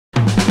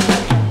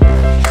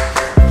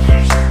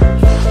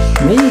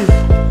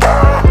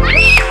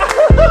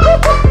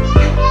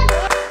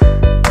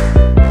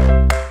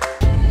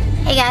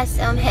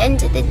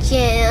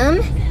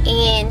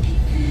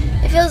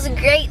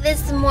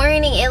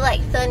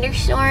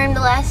thunderstormed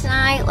last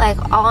night, like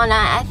all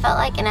night. I felt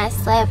like, and I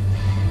slept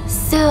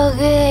so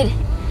good.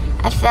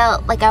 I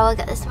felt like I woke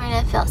up this morning,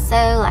 I felt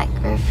so like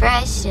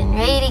refreshed and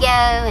ready to go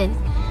and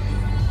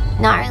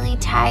not really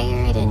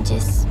tired, and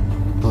just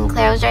when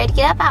Claire was ready to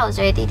get up, I was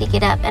ready to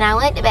get up. And I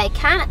went to bed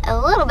kind of a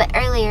little bit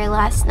earlier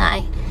last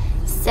night,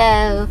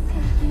 so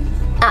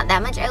not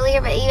that much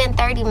earlier, but even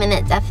 30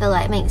 minutes I feel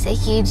like makes a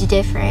huge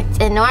difference.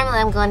 And normally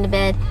I'm going to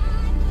bed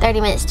 30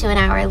 minutes to an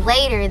hour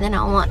later than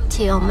I want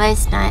to on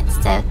most nights,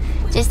 so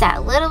just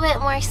that little bit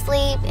more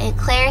sleep. And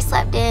Claire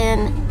slept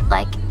in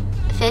like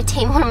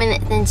 15 more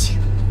minutes than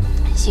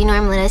she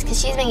normally does,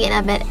 because she's been getting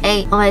up at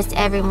 8 almost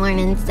every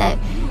morning. So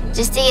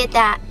just to get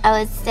that, I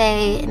would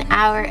say an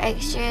hour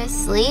extra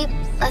sleep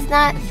last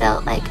night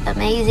felt like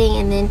amazing.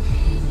 And then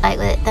like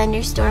with it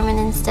thunderstorming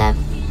and stuff,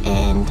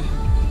 and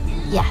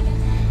yeah,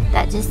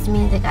 that just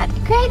means I got a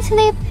great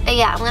sleep. But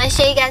yeah, I'm gonna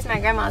show you guys my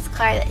grandma's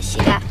car that she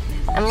got.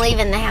 I'm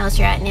leaving the house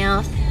right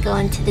now,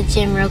 going to the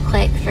gym real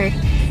quick for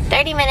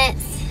 30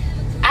 minutes.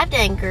 I've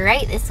done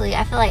great this week.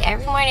 I feel like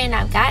every morning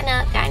I've gotten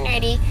up, gotten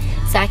ready,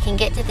 so I can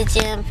get to the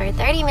gym for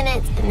 30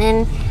 minutes and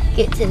then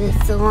get to the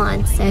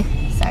salon. So,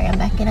 sorry, I'm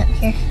backing up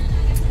here.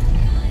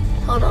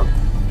 Hold on.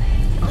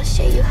 I'll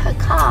show you her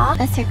car.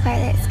 That's her car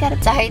there. It's got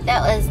a... Sorry,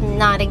 that was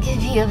not a good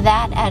view of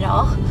that at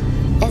all,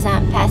 as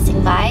I'm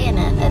passing by and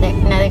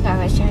another car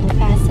was trying to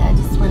pass, so I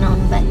just went on.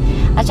 But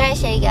I'll try to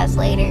show you guys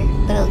later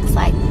what it looks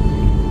like.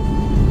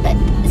 But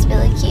it's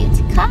really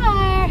cute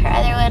car. Her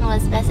other one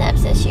was messed up,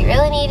 so she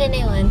really needed a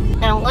new one.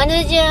 Now I'm going to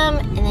the gym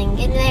and then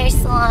getting to the hair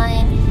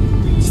salon.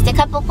 Just a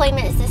couple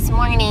appointments this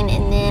morning,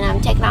 and then I'm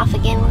taking off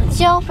again with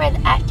Jill for the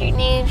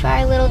afternoon for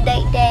our little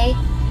date day.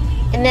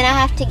 And then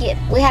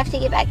we have to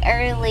get back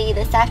early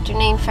this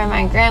afternoon for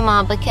my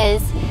grandma,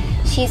 because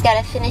she's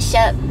got to finish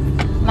up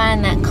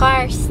buying that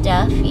car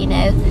stuff, you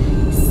know.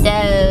 So,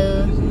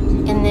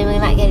 and then we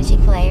might go to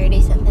Chick-fil-A or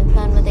do something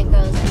fun with the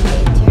girls and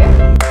take a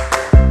tour.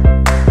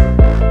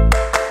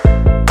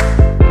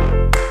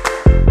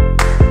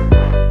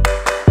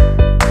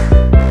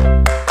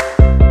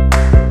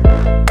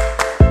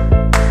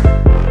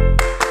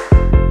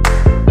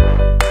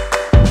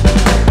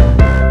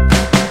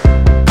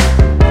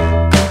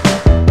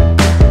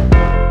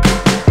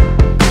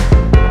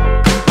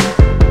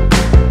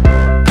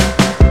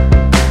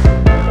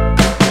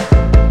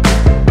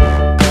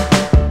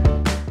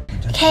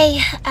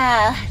 Okay,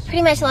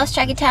 pretty much lost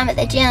track of time at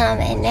the gym,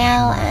 and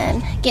now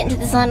I'm getting to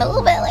the salon a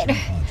little bit later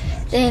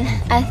than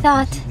I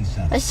thought.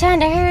 I was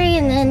trying to hurry,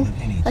 and then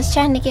I was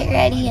trying to get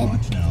ready, and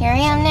here I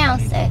am now,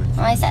 so I'm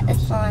always at the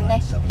salon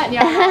there.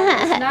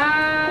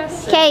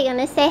 Okay, you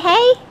gonna say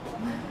hey?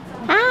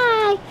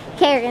 Hi!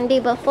 Okay, we're gonna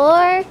do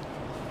before,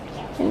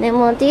 and then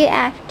we'll do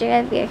after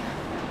of your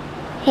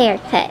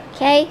haircut,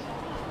 okay?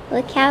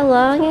 Look how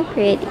long and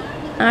pretty.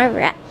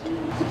 Alright.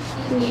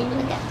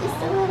 Look up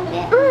just a little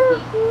bit.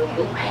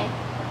 Okay.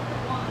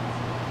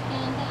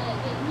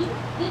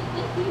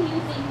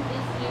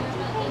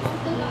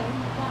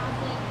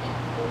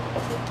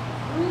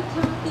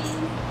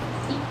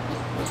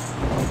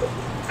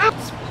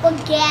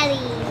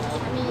 Spaghetti.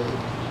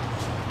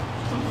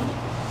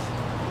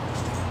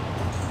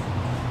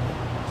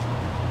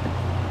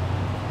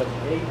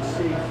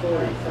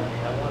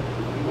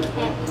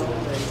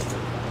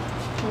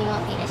 You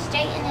want me to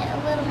straighten it a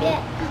little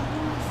bit?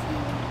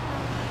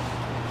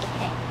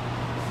 Okay.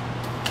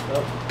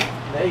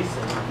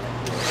 Mason.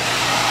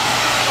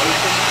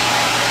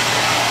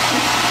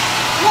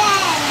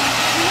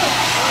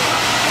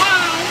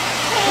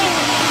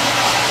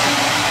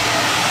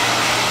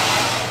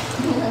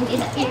 Get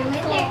up here with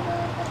her.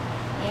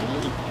 There you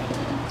go.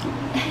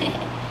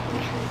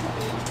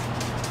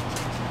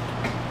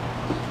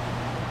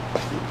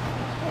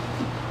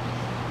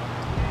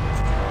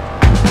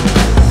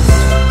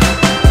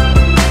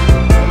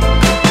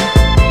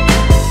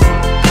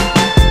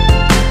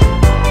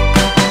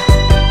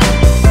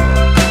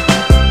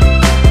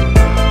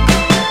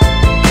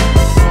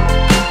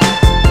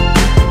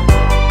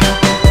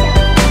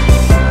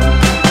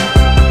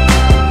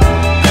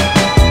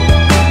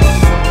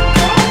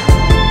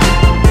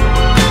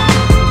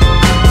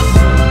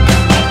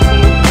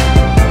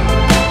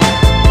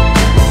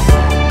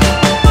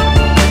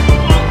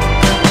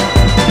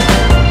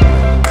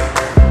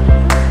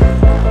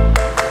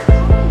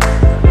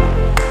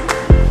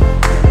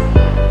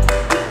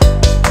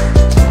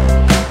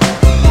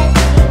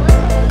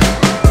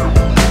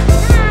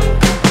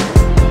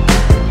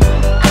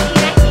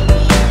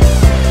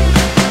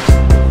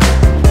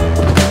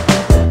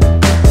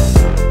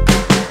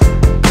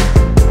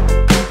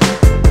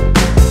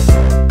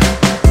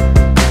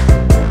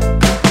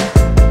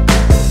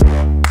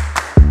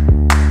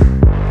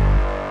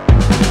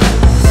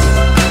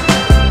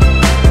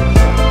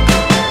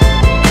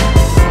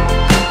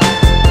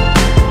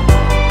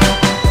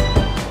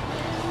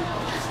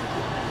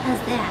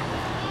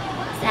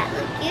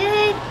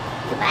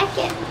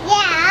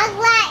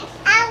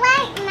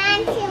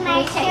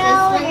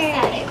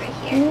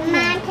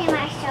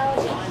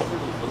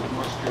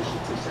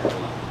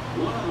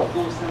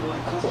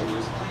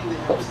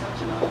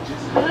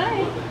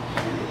 Hi.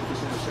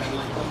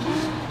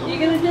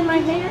 my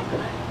hair?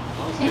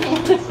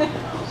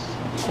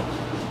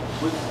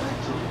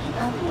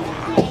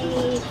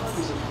 Alright.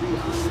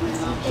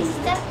 There's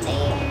stuff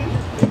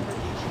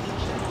there.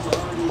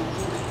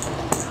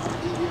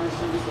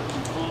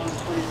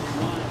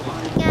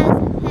 Guys,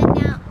 I'm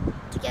heading out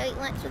to go eat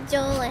lunch with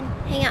Joel and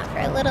hang out for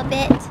a little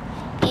bit.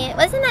 And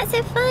wasn't that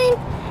so fun?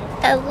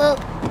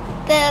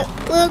 The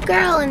little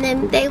girl and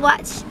then they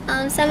watched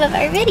some of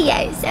our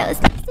videos. So it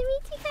was nice to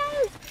meet you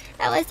guys.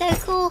 That was so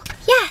cool.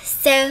 Yeah,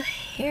 so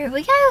here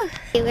we go.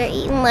 We're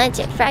eating lunch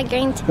at Fried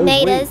Green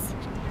Tomatoes.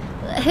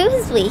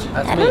 Who's we?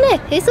 I don't know.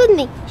 Who's with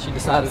me? She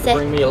decided to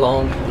bring me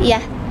along.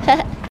 Yeah.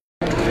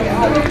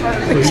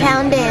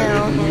 Chow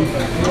down.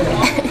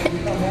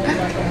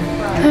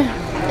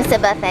 It's a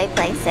buffet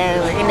place, so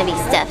we're gonna be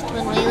stuffed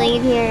when we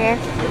leave here.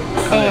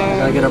 And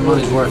Gotta get our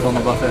money's worth on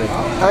the buffet.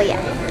 oh yeah.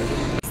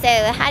 So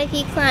I had a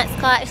few clients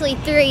call, actually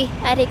 3.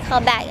 I did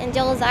call back, and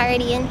Joel's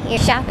already in here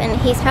shopping.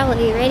 He's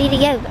probably ready to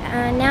go,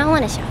 but now I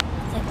want to shop.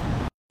 So,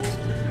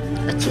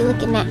 what you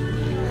looking at?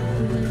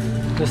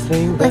 This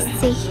thing. Let's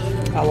see.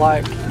 I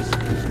like.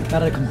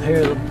 Gotta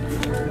compare them.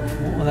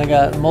 When they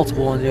got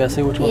multiple ones, you gotta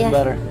see which one's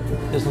better.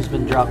 This one's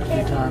been dropped a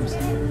few times.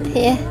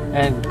 Yeah.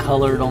 And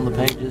colored on the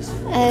pages.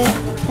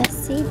 Oh, I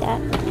see that.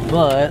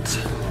 But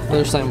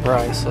they're the same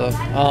price. So,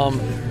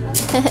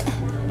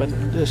 but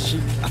I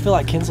feel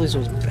like Kinsley's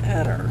was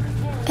better.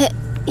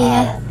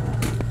 Yeah.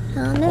 I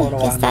don't know.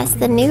 Guess that's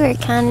the newer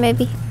kind,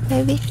 maybe.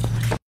 That'll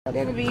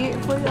be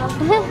it for y'all.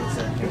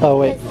 Oh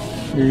wait,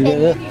 did you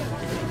get it? I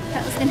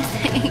was gonna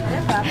say.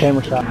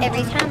 Camera shot.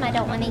 Every time I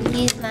don't want to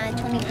use my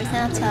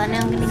 20%, so I know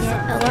I'm gonna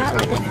get a lot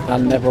with it. I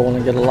never want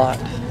to get a lot,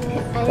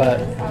 but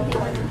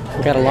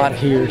we got a lot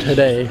here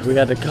today. We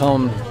had to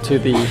come to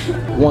the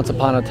once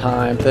upon a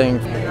time thing,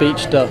 beach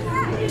stuff.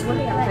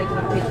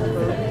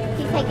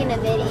 He's taking a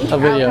video. A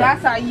video. Oh, I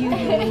saw you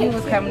when you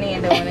was coming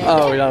in doing it.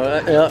 Oh,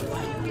 yeah,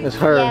 it's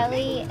her. Yeah,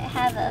 we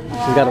have a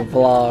vlog. She's got a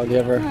vlog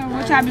ever.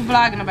 What y'all be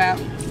vlogging about?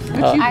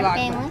 What you Our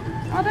vlogging family. about?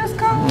 Oh, that's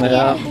cool.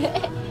 Yeah.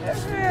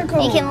 That's real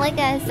cool. You can look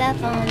us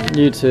up on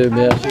YouTube,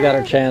 yeah. She got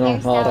her channel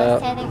all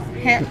out.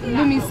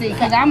 Let me see,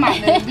 because I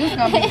might know this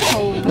gonna be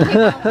cool.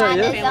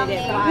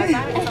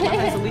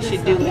 Yeah. So we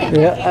should do it.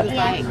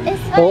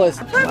 Yeah. Well, it's,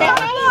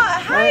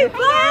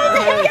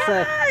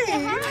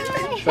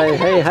 Hey,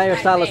 say, hey,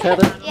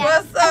 HairStylistHeather.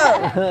 What's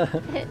up?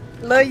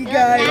 Love you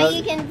guys. Now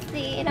you can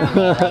see it on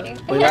there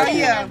later. Oh,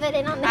 yeah. Put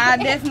it on there. I'll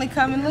definitely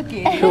come and look at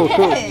it. Cool,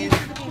 cool.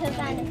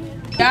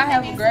 Y'all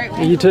have a great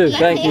one. You too.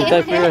 Thank you.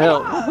 Thanks for your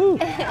help.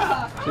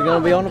 She's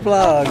gonna be on the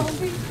vlog.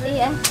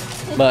 Yeah.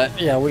 But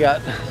yeah, we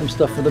got some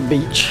stuff for the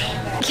beach.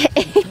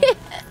 Okay.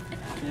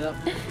 Yep.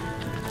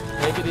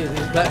 Take it easy.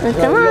 Back,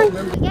 Come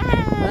on. Yeah.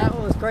 That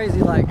was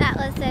crazy. Like, That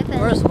was so fun.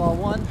 first of all,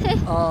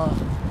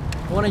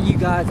 one of you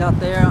guys out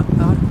there.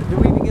 Did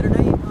we even get her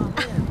name? Oh,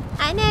 man.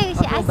 I know. She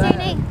feel asked her bad.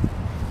 name.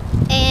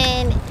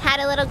 And had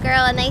a little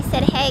girl, and they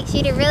said, hey, she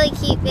had a really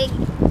cute big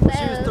bow.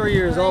 She was 3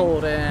 years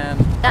old, and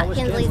I About wish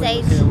Kinsley's Kinsley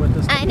age. was here with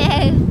us. I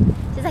know.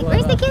 She's like,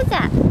 where's the kids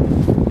at?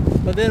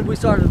 But then we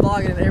started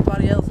vlogging, and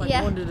everybody else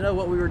Yeah. wanted to know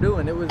what we were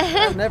doing. It was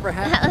that never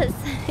happened.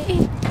 That was,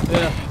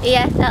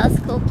 Yeah. that was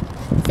cool.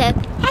 So,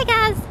 hey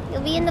guys,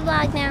 you'll be in the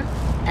vlog now.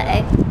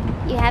 Uh-oh,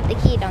 you have the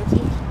key, don't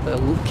you? The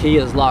key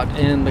is locked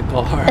in the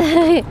car.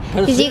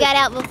 Because you got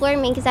out before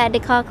me because I had to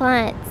call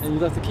clients. And you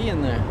left the key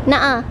in there.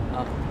 Nuh-uh.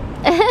 Oh.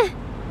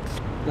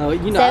 No,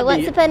 you know. So,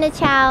 once upon a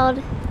child,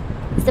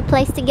 it's the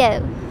place to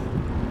go.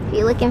 If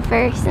you're looking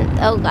for some,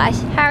 oh gosh,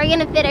 how are we going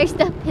to fit our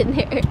stuff in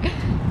there?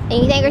 And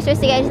you think we're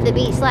supposed to go to the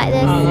beach like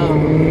this?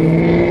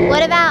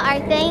 What about our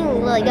thing?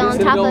 Will it go on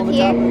top of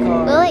here?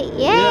 Will it?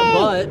 Yay! Yeah,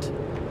 but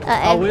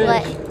I wish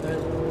what?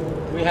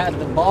 we had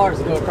the bars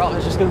to go across.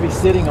 It's just going to be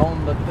sitting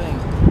on the thing.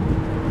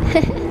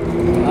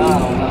 I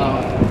don't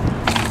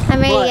know. I'm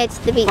ready to go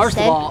to the beach, first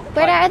of though. all,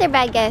 Where'd our other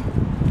bag go?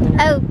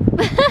 Oh.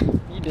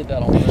 You did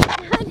that on purpose.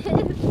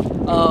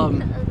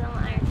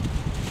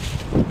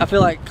 I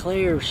feel like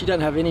Claire, she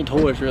doesn't have any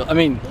toys really. I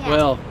mean,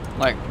 well,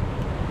 like.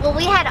 Well,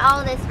 we had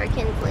all this for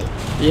Kinsley.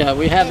 Yeah,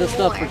 we had And this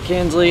stuff more. for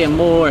Kinsley and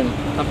more, and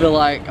I feel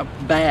like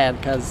bad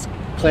because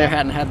Claire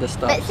hadn't had this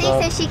stuff. But see,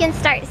 so she can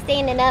start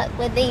standing up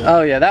with these.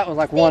 Oh yeah, that was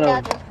like one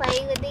Stand of up and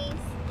play with these.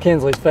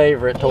 Kinsley's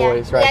favorite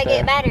toys right we gotta there.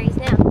 get batteries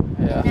now.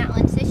 Yeah. That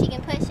one, so she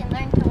can push and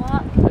learn to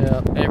walk.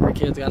 Yeah, every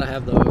kid's gotta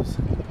have those.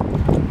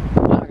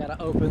 Now I gotta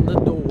open the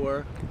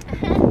door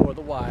for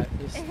the wife.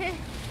 This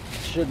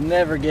should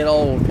never get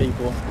old,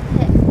 people.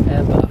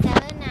 And So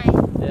nice.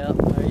 yeah,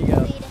 there you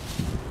go.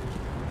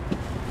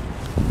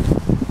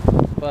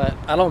 But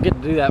I don't get to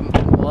do that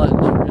much,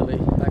 really.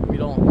 Like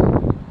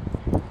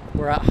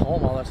we're at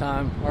home all the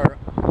time, or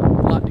a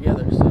lot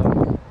together. So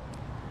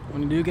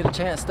when you do get a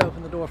chance to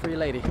open the door for your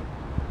lady,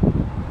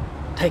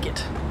 take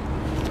it.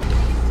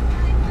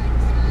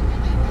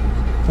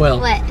 Well,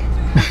 What?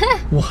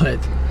 what?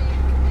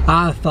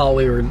 I thought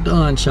we were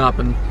done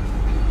shopping.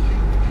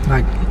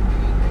 Like,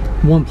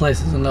 one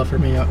place is enough for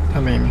me. I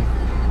mean,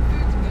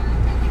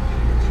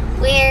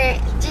 We're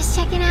just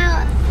checking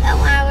out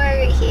while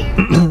we're here.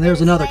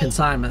 there's another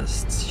consignment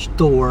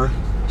store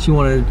she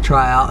wanted to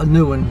try out, a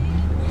new one.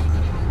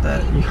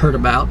 that you heard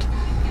about.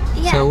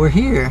 Yeah. So we're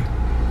here.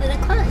 That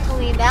a client told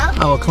me about.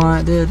 Oh, a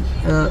client did?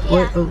 Yeah,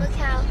 wait, oh, look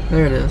how.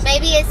 there it is.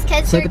 Maybe it's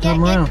because we're Second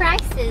time getting good around.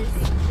 prices.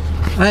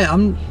 Hey,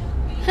 I'm...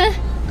 I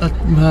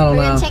don't We're know.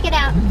 gonna check it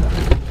out.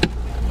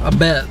 I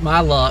bet my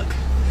luck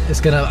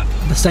is gonna...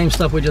 The same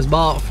stuff we just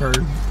bought for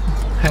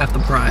half the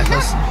price.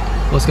 That's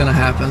what's gonna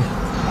happen.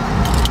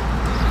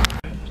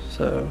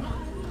 So...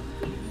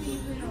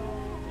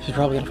 She's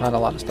probably gonna find a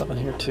lot of stuff in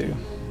here too.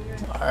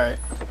 Alright,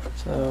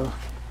 so...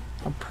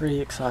 I'm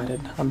pretty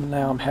excited.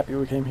 Now I'm happy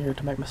we came here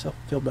to make myself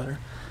feel better.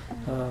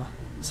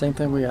 Same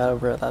thing we got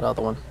over at that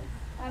other one.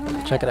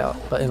 Check it out,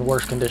 but in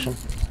worse condition.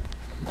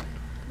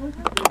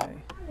 Okay.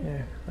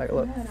 Yeah, like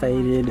look,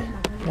 faded,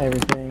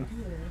 everything.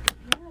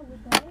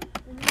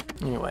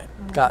 Anyway,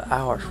 got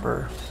ours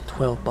for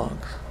 12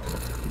 bucks.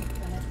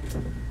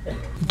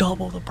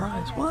 Double the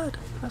price. What?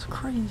 That's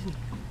crazy.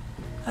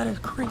 That is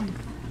crazy.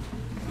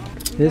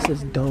 This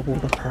is double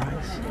the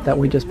price that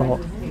we just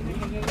bought.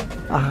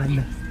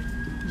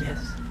 Yes.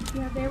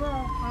 Yeah, they were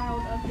all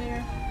piled up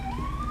there.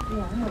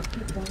 Not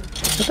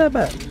that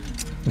bad.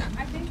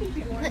 I think it'd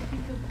be worth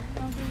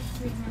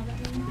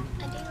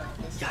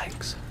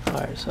Yikes.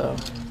 Alright, so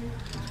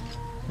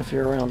if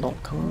you're around,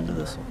 don't come to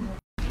this one.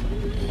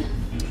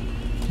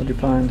 What'd you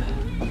find?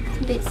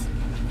 Boots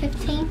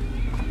 15.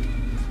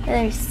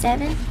 There's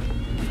 7.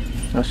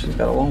 Oh, she's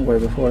got a long way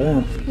before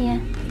then. Yeah,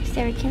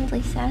 they're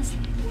Kinsley size.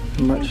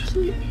 How much?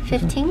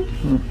 15.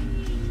 Hmm.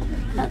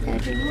 I thought that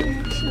would be more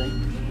actually.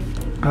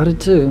 I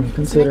did too, As much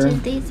considering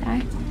as these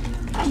are.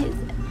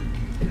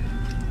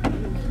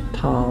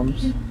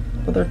 Toms.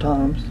 But they're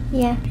Toms.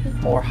 Yeah.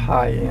 More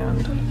high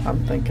end.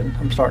 I'm thinking.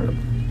 I'm starting to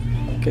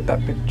get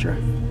that picture.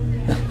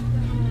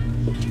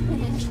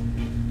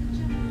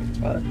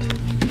 But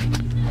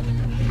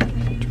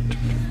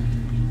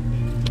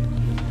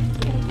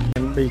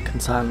and be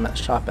consignment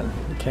shopping.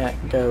 You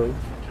can't go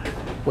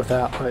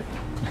without like.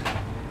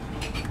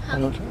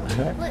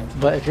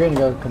 But if you're gonna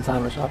go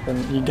consignment shopping,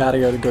 you gotta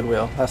go to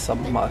Goodwill. That's a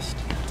must.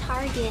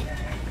 Target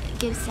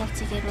gives stuff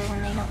to Goodwill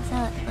when they don't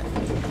sell it.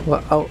 Look,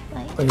 Well, oh,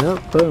 like, yeah,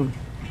 boom.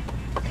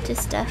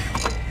 just stuff.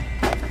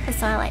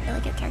 That's why I like to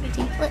look at Target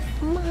too. Look,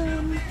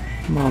 Mom.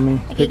 Mommy, I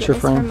could get picture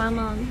this for frame. my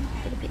mom.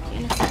 Put a picture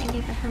in a sign and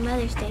give her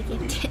Mother's Day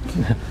gift.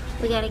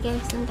 We gotta go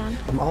sometime.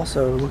 I'm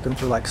also looking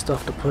for like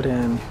stuff to put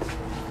in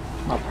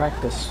my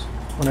practice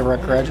whenever I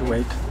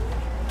graduate.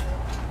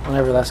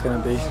 Whenever that's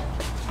gonna be.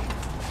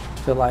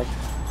 I feel like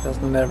that's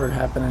never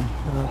happening.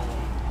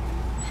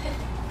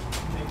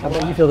 I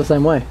bet you feel the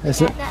same way.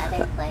 Is it? That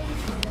other place.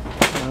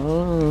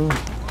 Oh.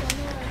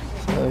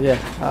 So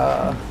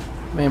yeah,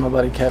 me and my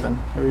buddy Kevin,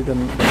 we've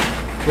been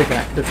looking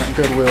at different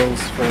Goodwills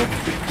for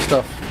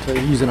stuff to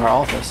use in our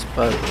office,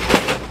 but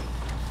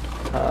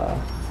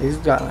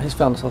he's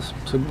found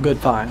some good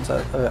finds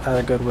at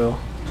a Goodwill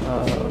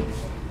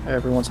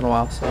every once in a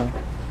while. So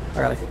I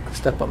gotta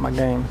step up my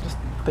game. Just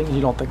things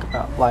you don't think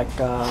about, like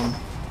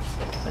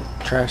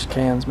trash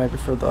cans maybe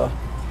for the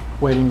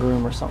waiting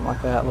room or something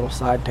like that, little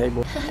side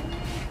table.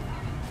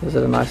 Is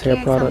it a nice hair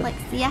product?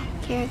 Complex. Yeah,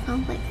 Carrot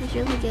Complex is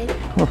really good.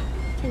 Huh.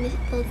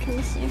 Little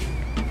conditioner.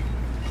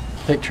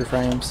 Picture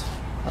frames.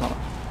 I don't know.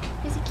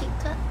 Here's a cute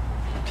cup.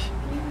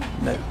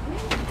 No.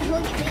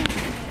 Look at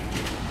these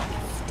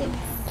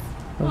sticks.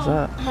 What's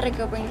that? I had a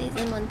girl bring these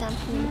in one time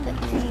for me to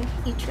put in your,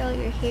 you trail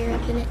your hair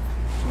up in it.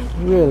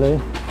 Really?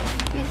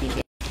 Here's your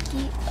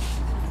cute.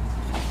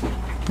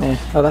 Yeah.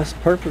 Oh, that's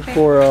perfect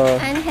for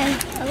And it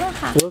has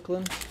Aloha.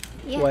 Brooklyn.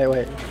 Yeah.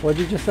 Wait. What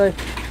did you just say?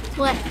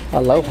 What?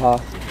 Aloha.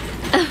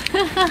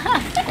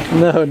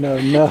 No.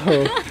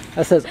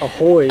 That says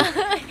ahoy. I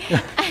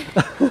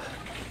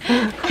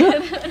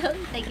don't know what I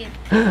was thinking.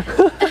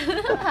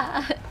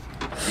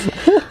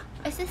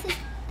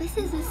 This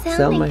is a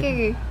sound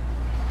maker.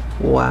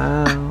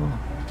 Wow.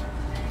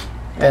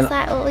 That's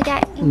like what we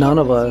got. None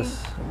of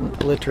us,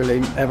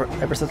 literally,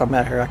 ever since I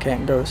met her, I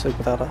can't go to sleep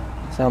without a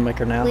sound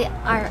maker now.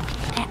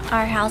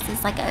 Our house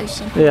is like an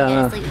ocean. Yeah, I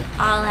know. We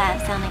all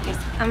have sound makers.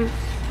 I'm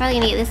probably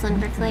gonna get this one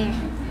for Claire.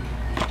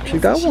 She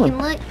got She one.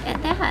 can look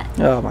at that.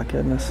 Oh my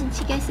goodness. And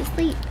she goes to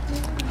sleep.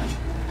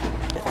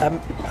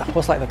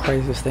 What's like the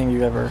craziest thing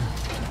you ever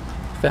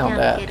found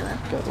at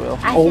Goodwill?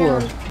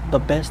 Or the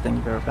best thing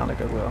you've ever found at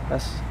Goodwill? I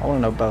want to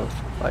know both.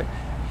 Like,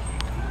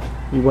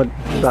 you would.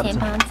 These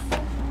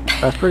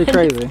tampons. That's pretty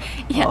crazy.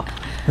 Yeah.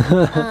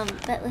 Oh.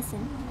 But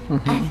listen,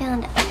 I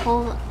found a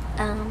whole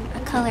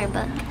a color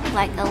book,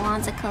 like a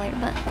Alonzo color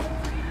book.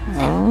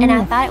 And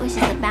I thought it was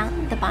just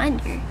the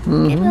binder.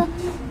 Goodwill.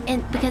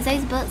 And because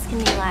those books can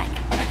be like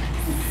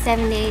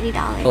 $70, $80.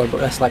 Color book.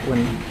 That's like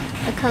when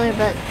A color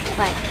book,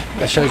 like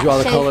that shows you all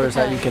the colors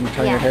that you can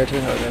turn your hair to.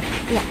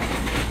 Okay.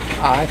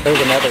 Yeah.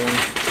 There's another one.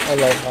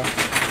 Aloha.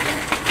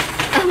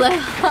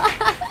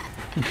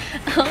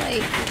 Oh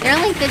wait, they're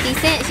only 50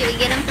 cents. Should we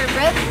get them for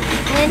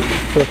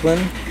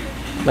Brooklyn?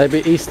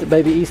 Maybe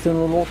Easton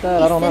will want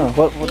that. I don't know.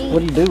 What do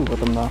you do with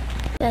them though?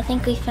 I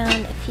think we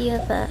found a few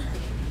of the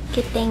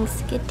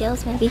good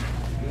deals maybe.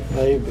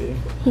 Maybe.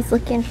 He's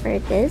looking for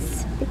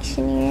this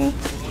dictionary.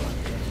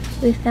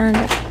 We found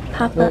a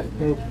pop-up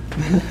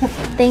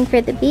thing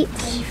for the beach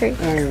for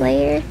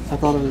Claire. I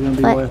thought it was going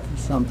to be What? worth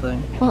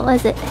something. What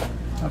was it?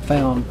 I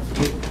found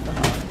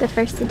The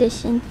first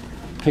edition.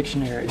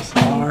 Pictionaries.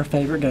 Our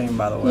favorite game,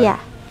 by the way. Yeah.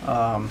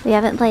 We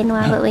haven't played in a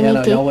while, but we yeah, need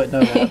no, to. y'all wouldn't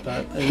know that,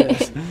 but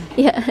it is.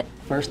 Yeah.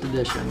 First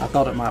edition. I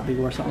thought it might be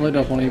worth something. Looked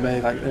up on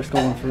eBay, like they're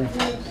going for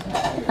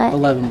What?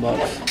 $11.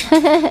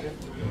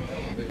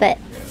 But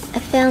I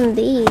found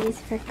these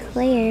for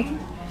Claire.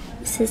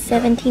 This is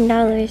 $17,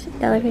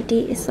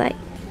 $1.50. It's like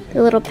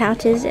the little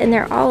pouches, and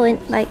they're all in,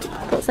 like,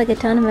 looks like a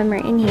ton of them are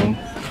in here,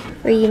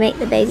 where you make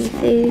the baby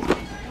food,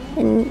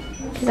 and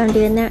because I'm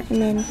doing that,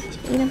 and then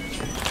eat them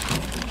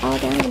all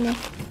down in there.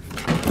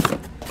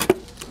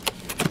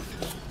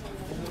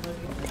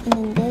 And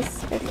then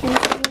this for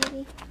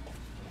Kinsley,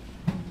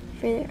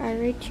 maybe, for our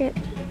road trip.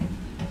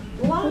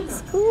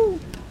 Looks cool.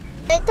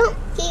 I don't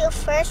eat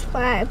first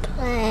before I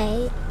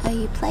play. Oh,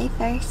 you play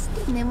first,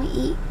 and then we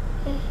eat.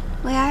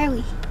 Where are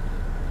we?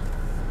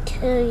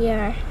 To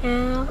your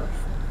house.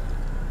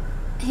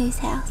 Whose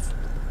house?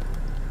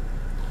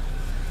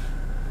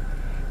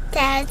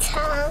 Dad's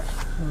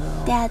house.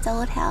 Dad's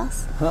old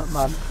house.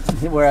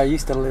 Where I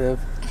used to live.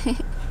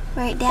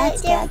 We're at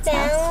Dad's Your house.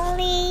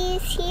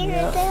 family's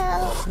here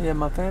though. Yeah,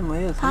 my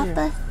family is here.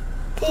 Papa,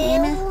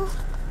 Nana.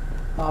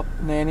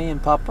 Nanny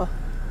and Papa.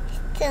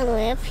 Still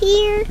live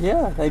here.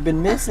 Yeah, they've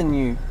been missing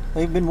you.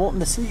 They've been wanting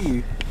to see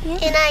you.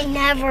 And I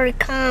never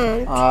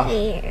come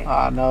here.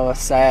 I know,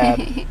 it's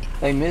sad.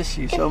 They miss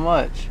you so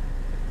much.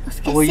 Let's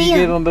go Will see you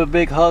give them. them a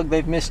big hug?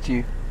 They've missed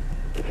you.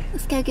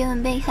 Let's go give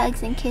them big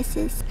hugs and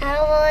kisses. I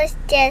was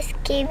just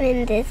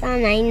keeping this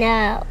on my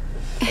nose.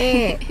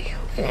 And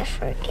I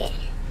forget.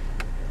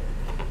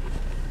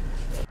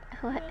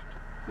 What?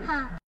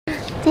 Huh.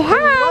 Say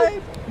hi.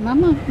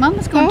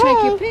 Mama's gonna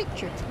take your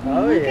picture.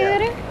 Oh, Look yeah.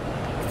 at her.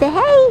 Say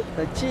hey.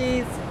 The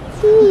cheese.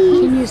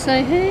 Can you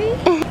say hey?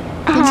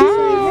 Hi.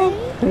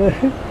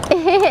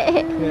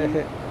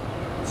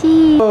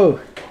 Cheese. Oh,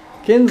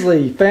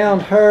 Kinsley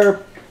found her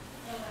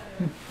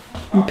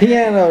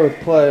piano to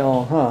play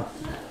on, huh?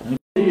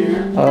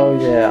 Oh,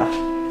 yeah.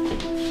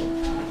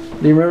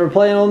 Do you remember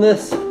playing on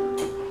this?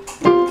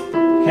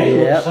 Caleb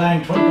Yep.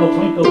 sang Twinkle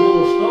Twinkle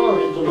Little Star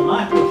into the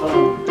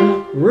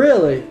microphone.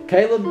 Really?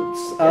 Caleb?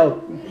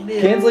 Oh,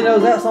 Kinsley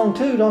knows that song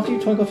too, don't you?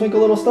 Twinkle Twinkle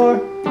Little Star?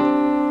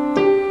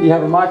 You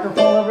have a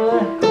microphone over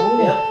there?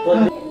 Yep.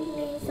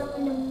 It's on the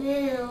moon.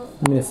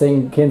 You mean to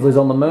sing Kinsley's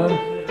on the Moon?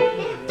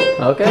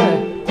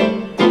 Okay.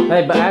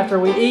 Hey, but after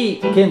we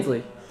eat,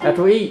 Kinsley,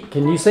 after we eat,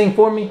 can you sing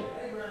for me?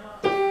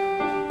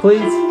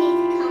 Please? You need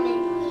to come in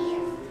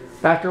here.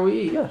 After we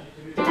eat, yeah.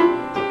 I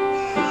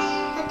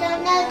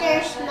don't know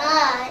there's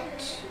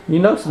much. You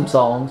know some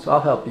songs,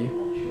 I'll help you.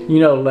 You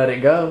know Let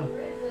It Go.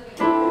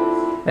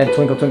 And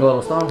Twinkle Twinkle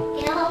Little Star.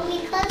 You help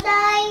me because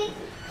I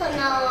put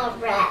no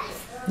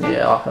rest.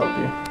 Yeah, I'll help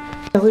you.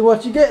 Kinsley,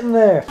 what you getting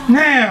there?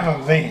 Now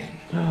then.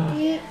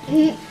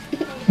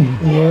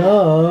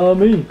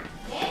 Yummy.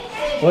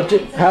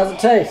 How's it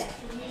taste?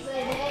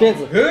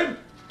 Kinsley, Good?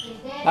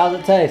 how's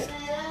it taste?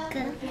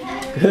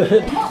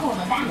 Good.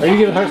 Are you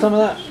giving her some of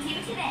that?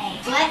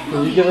 What?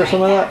 Will you give her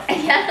some of that?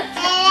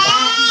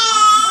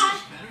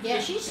 Yeah,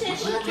 she said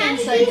she can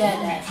say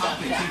that.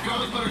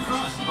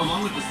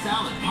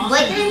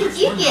 What kind did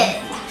you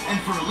get?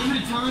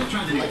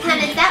 What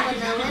kind is that one?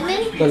 The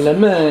lemon? The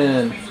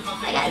lemon.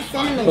 I got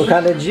cinnamon. What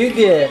kind did you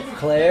get,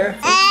 Claire?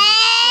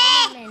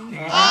 Cinnamon. Do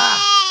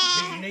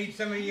you need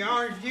some of your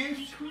orange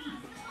juice?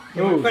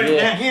 Can Ooh, we put it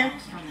yeah. down here?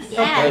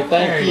 Yeah. Okay, thank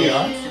There you. you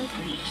are.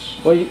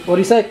 What do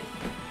you say?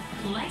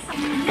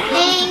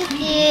 Thank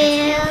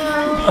you.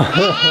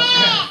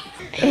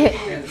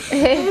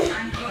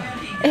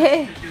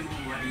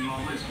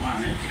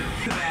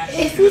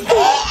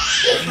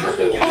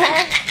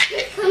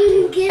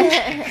 Come get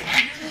it.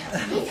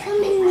 He's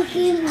coming to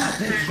get me. Oh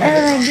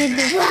my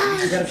goodness. You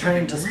gotta turn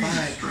into a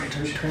spy.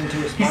 Turn into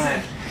a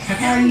spy.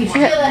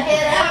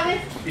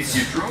 If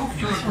you drove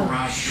through a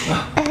garage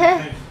door,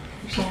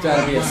 She's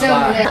gotta be a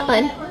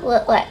spy.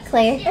 What,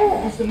 Claire?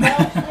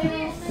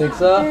 Think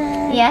so?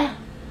 Yeah.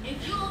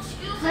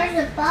 Where's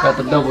the Got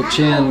the double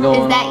chin Is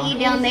going that on. you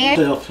down there?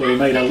 So we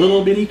made a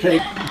little bitty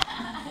cake.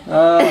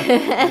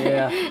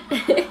 Yeah.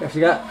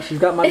 She's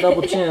got my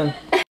double chin.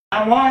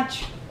 Now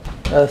watch.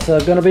 It's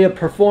gonna be a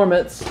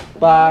performance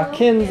by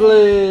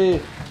Kinsley.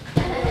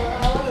 And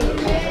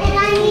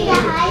I need to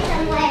hide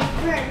somewhere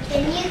first.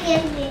 Can you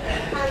give me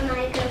a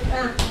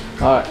microphone?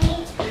 All right.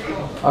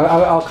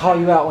 I'll call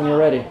you out when you're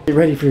ready. Get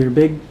ready for your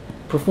big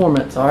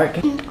performance. All right.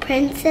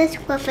 Princess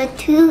with a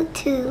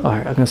tutu. All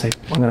right. I'm gonna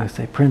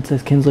say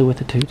Princess Kinsley with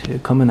the tutu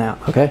coming out.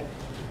 Okay.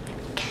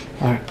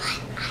 All right.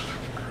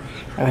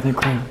 I got the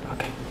crown.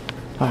 Okay.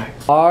 All right.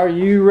 Are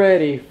you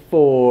ready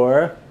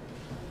for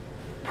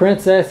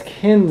Princess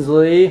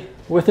Kinsley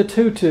with a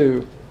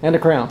tutu and a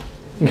crown?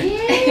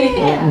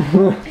 Yeah.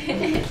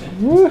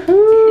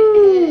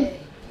 Woohoo!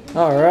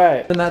 All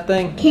right. And that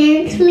thing.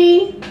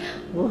 Kinsley,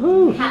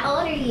 Woohoo! How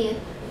old are you?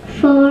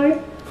 4.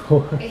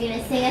 Are you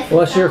gonna sing us a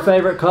What's your song?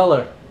 favorite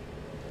color?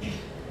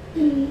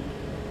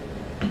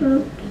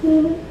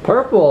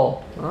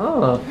 Purple.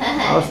 Oh,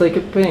 I was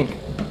thinking pink.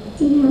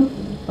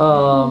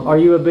 Are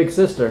you a big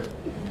sister?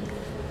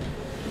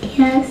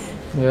 Yes.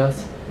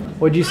 Yes.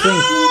 What'd you sing?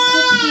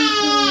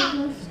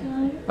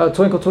 Oh,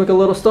 Twinkle Twinkle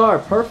Little Star.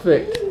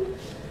 Perfect.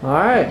 All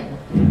right.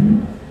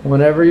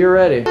 Whenever you're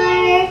ready. How I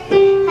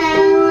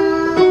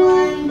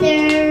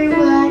wonder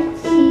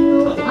what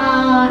you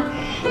are.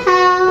 How I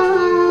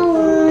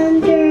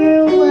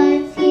wonder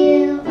what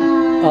you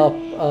are. Up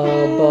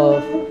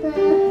above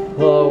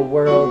the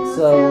world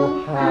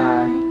so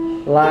high,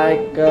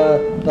 like a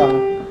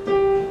the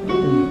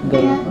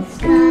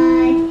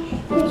Sky.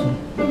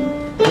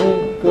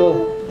 twinkle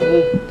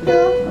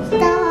Little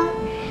star.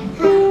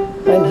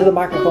 into the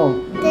microphone.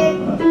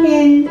 And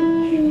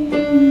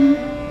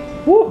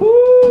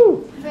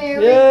Woohoo!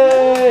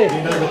 Yay! You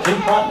know the two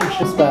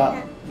partners. Spout.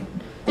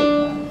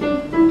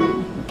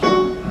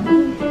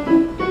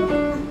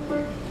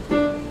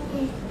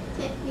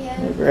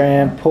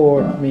 And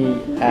poured me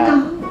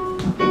out.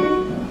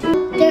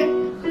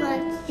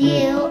 what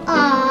you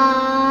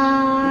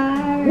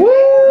are.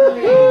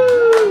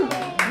 Woo!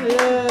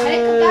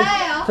 Yay!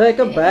 Take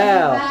a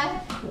bow.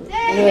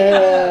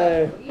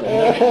 Yay!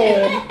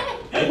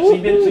 Itsy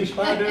bitsy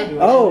spider.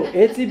 Oh,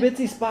 itsy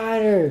bitsy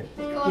spider.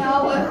 Went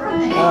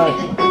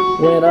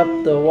up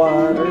the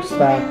water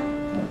spout.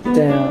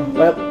 Down.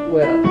 Well.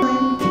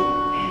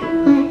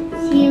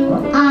 What you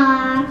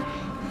are.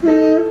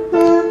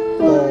 Wonder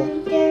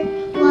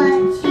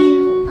what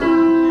you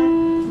are.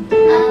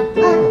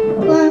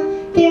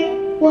 Wonder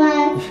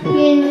what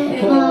you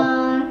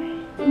are.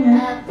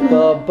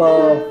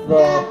 Above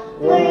the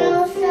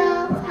World so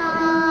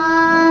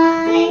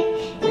high.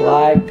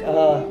 like a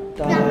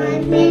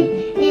diamond.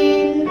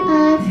 In a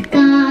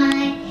sky.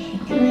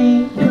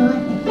 Twinkle,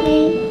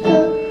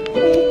 twinkle,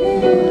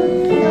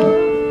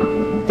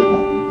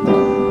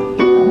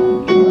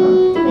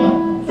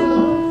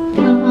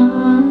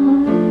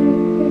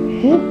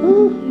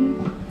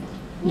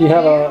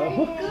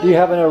 Do you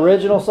have an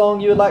original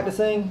song you would like to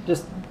sing?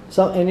 Just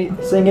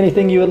sing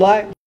anything you would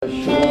like.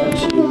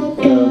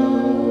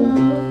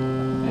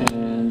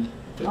 And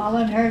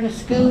Followed her to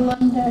school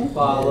one day.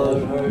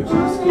 followed her to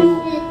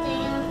school.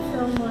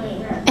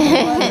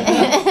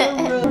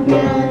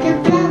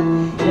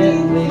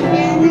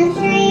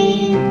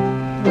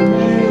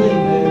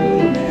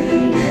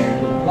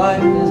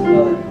 Life is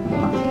but a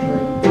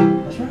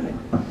dream. That's right.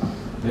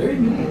 Very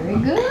good. Very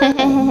good.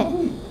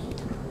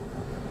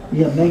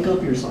 Yeah, make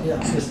up your song. Yeah,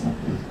 just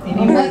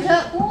any Make word.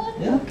 up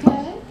one? Yeah.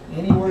 Okay.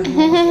 Any word you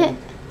want to say.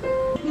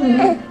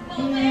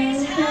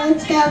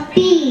 The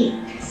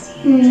beats.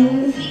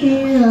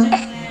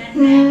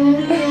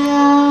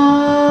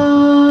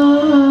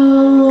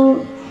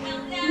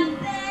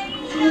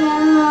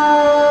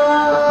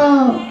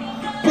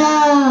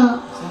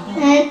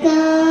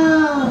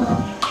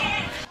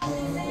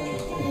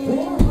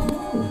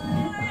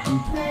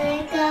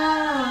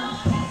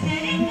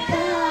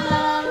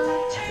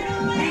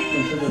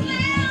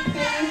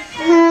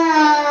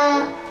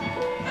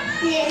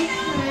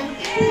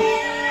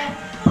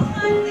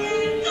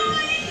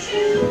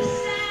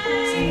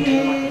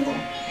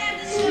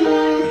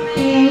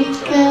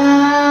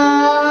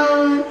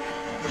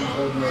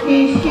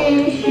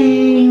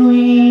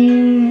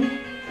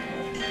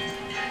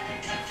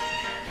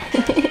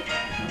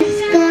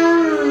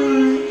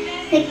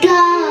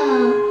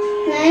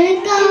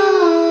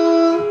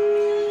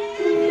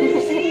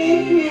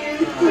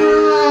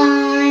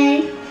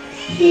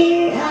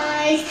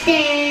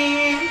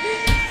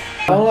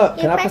 Oh look,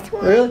 can I press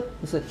really?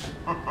 Let's see.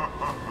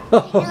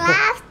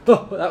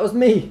 Oh, that was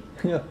me.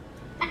 Yeah.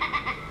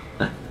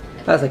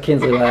 That's a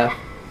Kinsley laugh.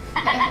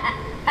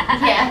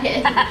 Yeah,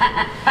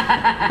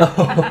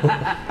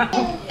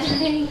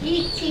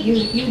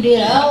 You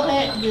did all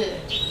that good.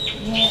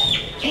 Yeah.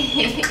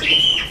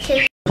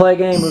 Play a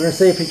game. We're gonna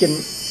see if he can.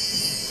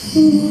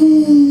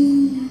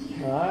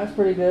 Oh, that's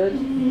pretty good.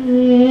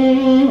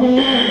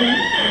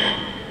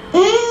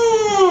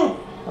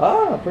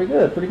 Ah, pretty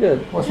good, pretty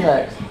good. What's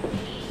next?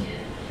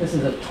 This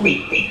is a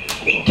tweet. Tweet,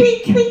 tweet,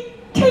 tweet, tweet.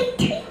 Tweet,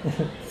 tweet,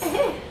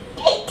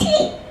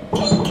 tweet,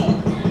 tweet.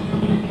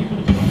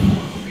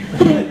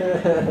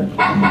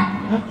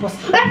 What's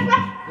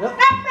yep.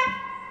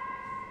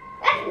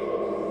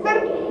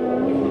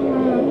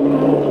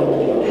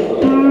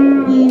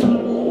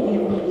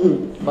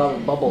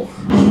 Bubbles.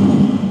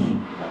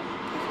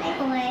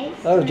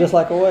 That was just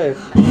like a wave.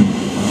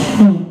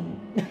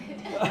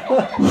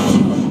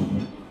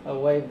 A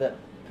wave that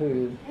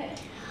pooed.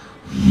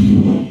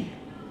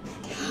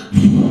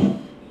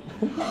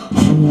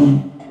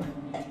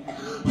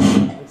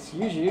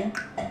 Excuse you.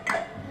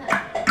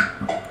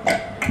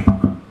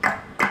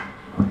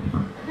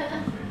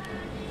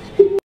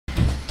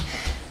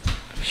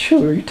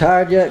 Sure, are you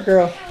tired yet,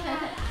 girl?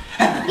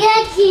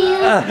 Got you.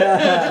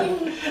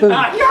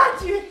 I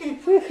got you.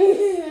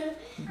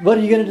 What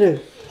are you gonna do?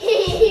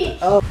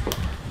 Oh,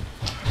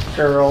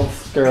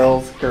 girls,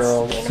 girls,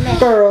 girls,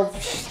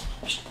 girls.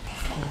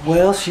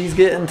 Well, she's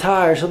getting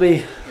tired. She'll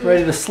be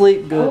ready to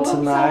sleep good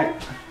tonight.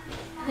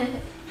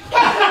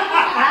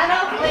 I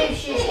don't believe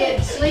she's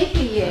getting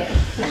sleepy yet.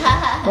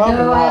 Probably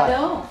No, not. I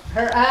don't.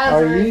 Her eyes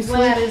Are are you as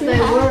flat as they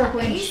were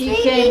when she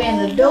came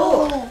in the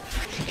door.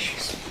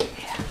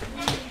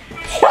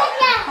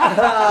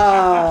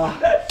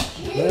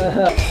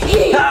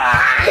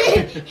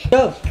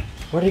 Go.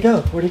 Where'd he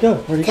go? Where'd he go?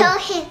 Where'd he go? Tell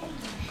him.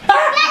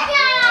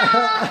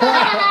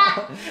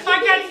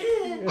 I got you.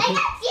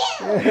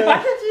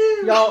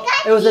 Y'all,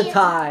 it was a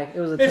tie. It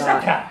was a tie. It's a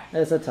tie.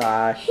 It's a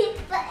tie.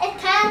 But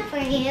it's time for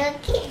you.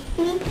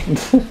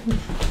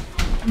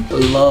 I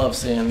love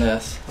seeing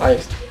this.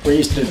 We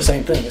used to do the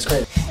same thing. It's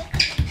crazy.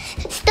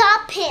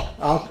 Stop him.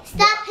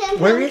 Stop him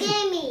Where from is he?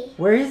 getting me.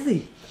 Where is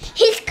he?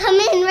 He's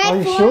coming right Are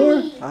you for sure?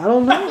 me. I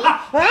don't know.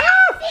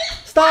 Ah!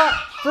 Stop!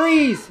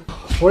 Freeze!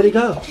 Where'd he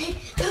go? You need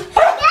to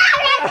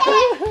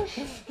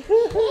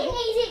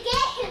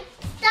get him.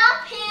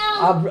 Stop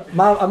him.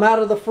 I'm out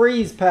of the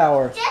freeze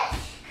power. Just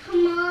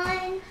come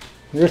on.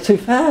 You're too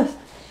fast.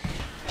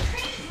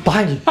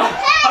 Behind you. Got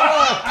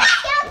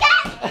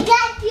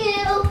you.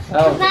 Oh.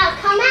 Come out,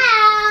 come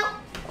out.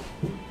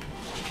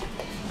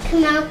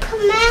 Come out,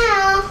 come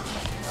out.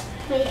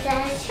 Wait,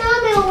 show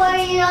me where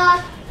you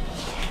are.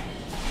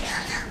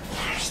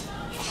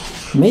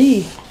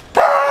 Me?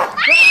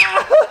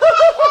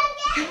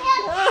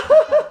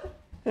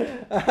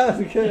 That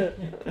was good.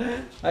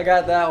 I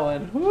got that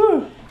one.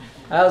 Woo.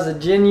 That was a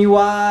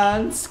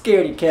genuine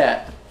scaredy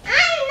cat.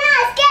 I'm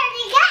not a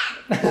scaredy cat.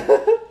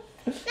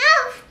 Now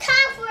it's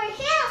time for him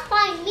to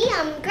find me.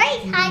 I'm the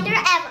greatest hider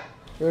ever.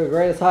 You're the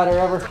greatest hider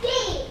ever.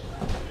 Me.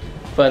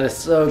 But it's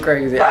so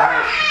crazy. You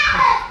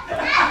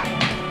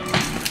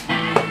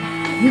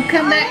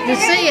come back to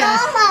see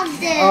us.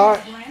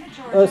 Alright.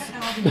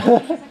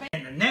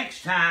 And the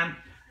next time,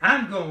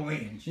 I'm going to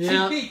win. She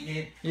Yeah. beat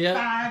me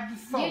Yeah.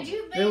 5-4. Did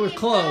you beat It was him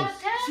close.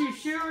 5 times? She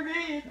sure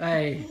did.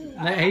 Hey,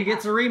 he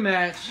gets a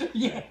rematch.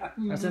 Yeah.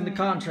 That's in the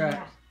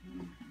contract.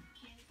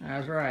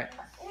 That's right.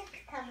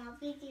 Come on,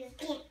 beat you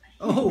again.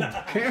 Oh,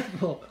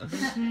 careful.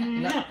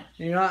 No,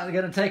 you're not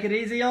going to take it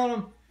easy on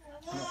him?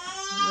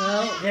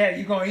 No. Yeah,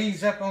 you going to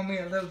ease up on me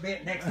a little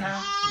bit next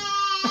time?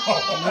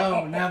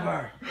 No,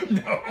 never.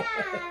 No.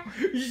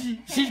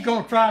 She's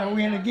going to try to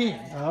win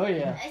again. Oh,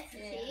 yeah.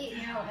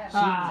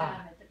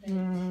 Ah. I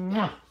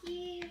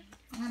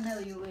know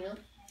you will.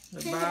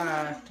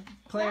 Bye.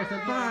 Claire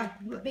said bye.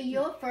 It'll be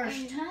your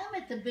first time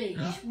at the beach.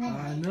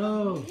 I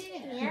know.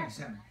 Yeah.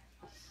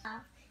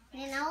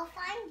 Then I'll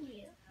find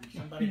you.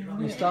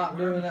 You stop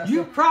doing that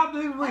You stuff.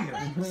 probably will.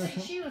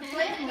 She was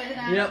playing with it.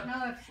 I Yep. don't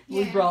know if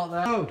We brought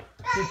that. Oh,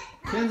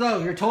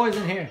 Kenzo, your toy's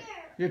in here.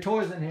 Your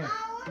toy's in here.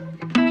 No,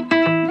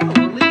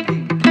 we're leaving.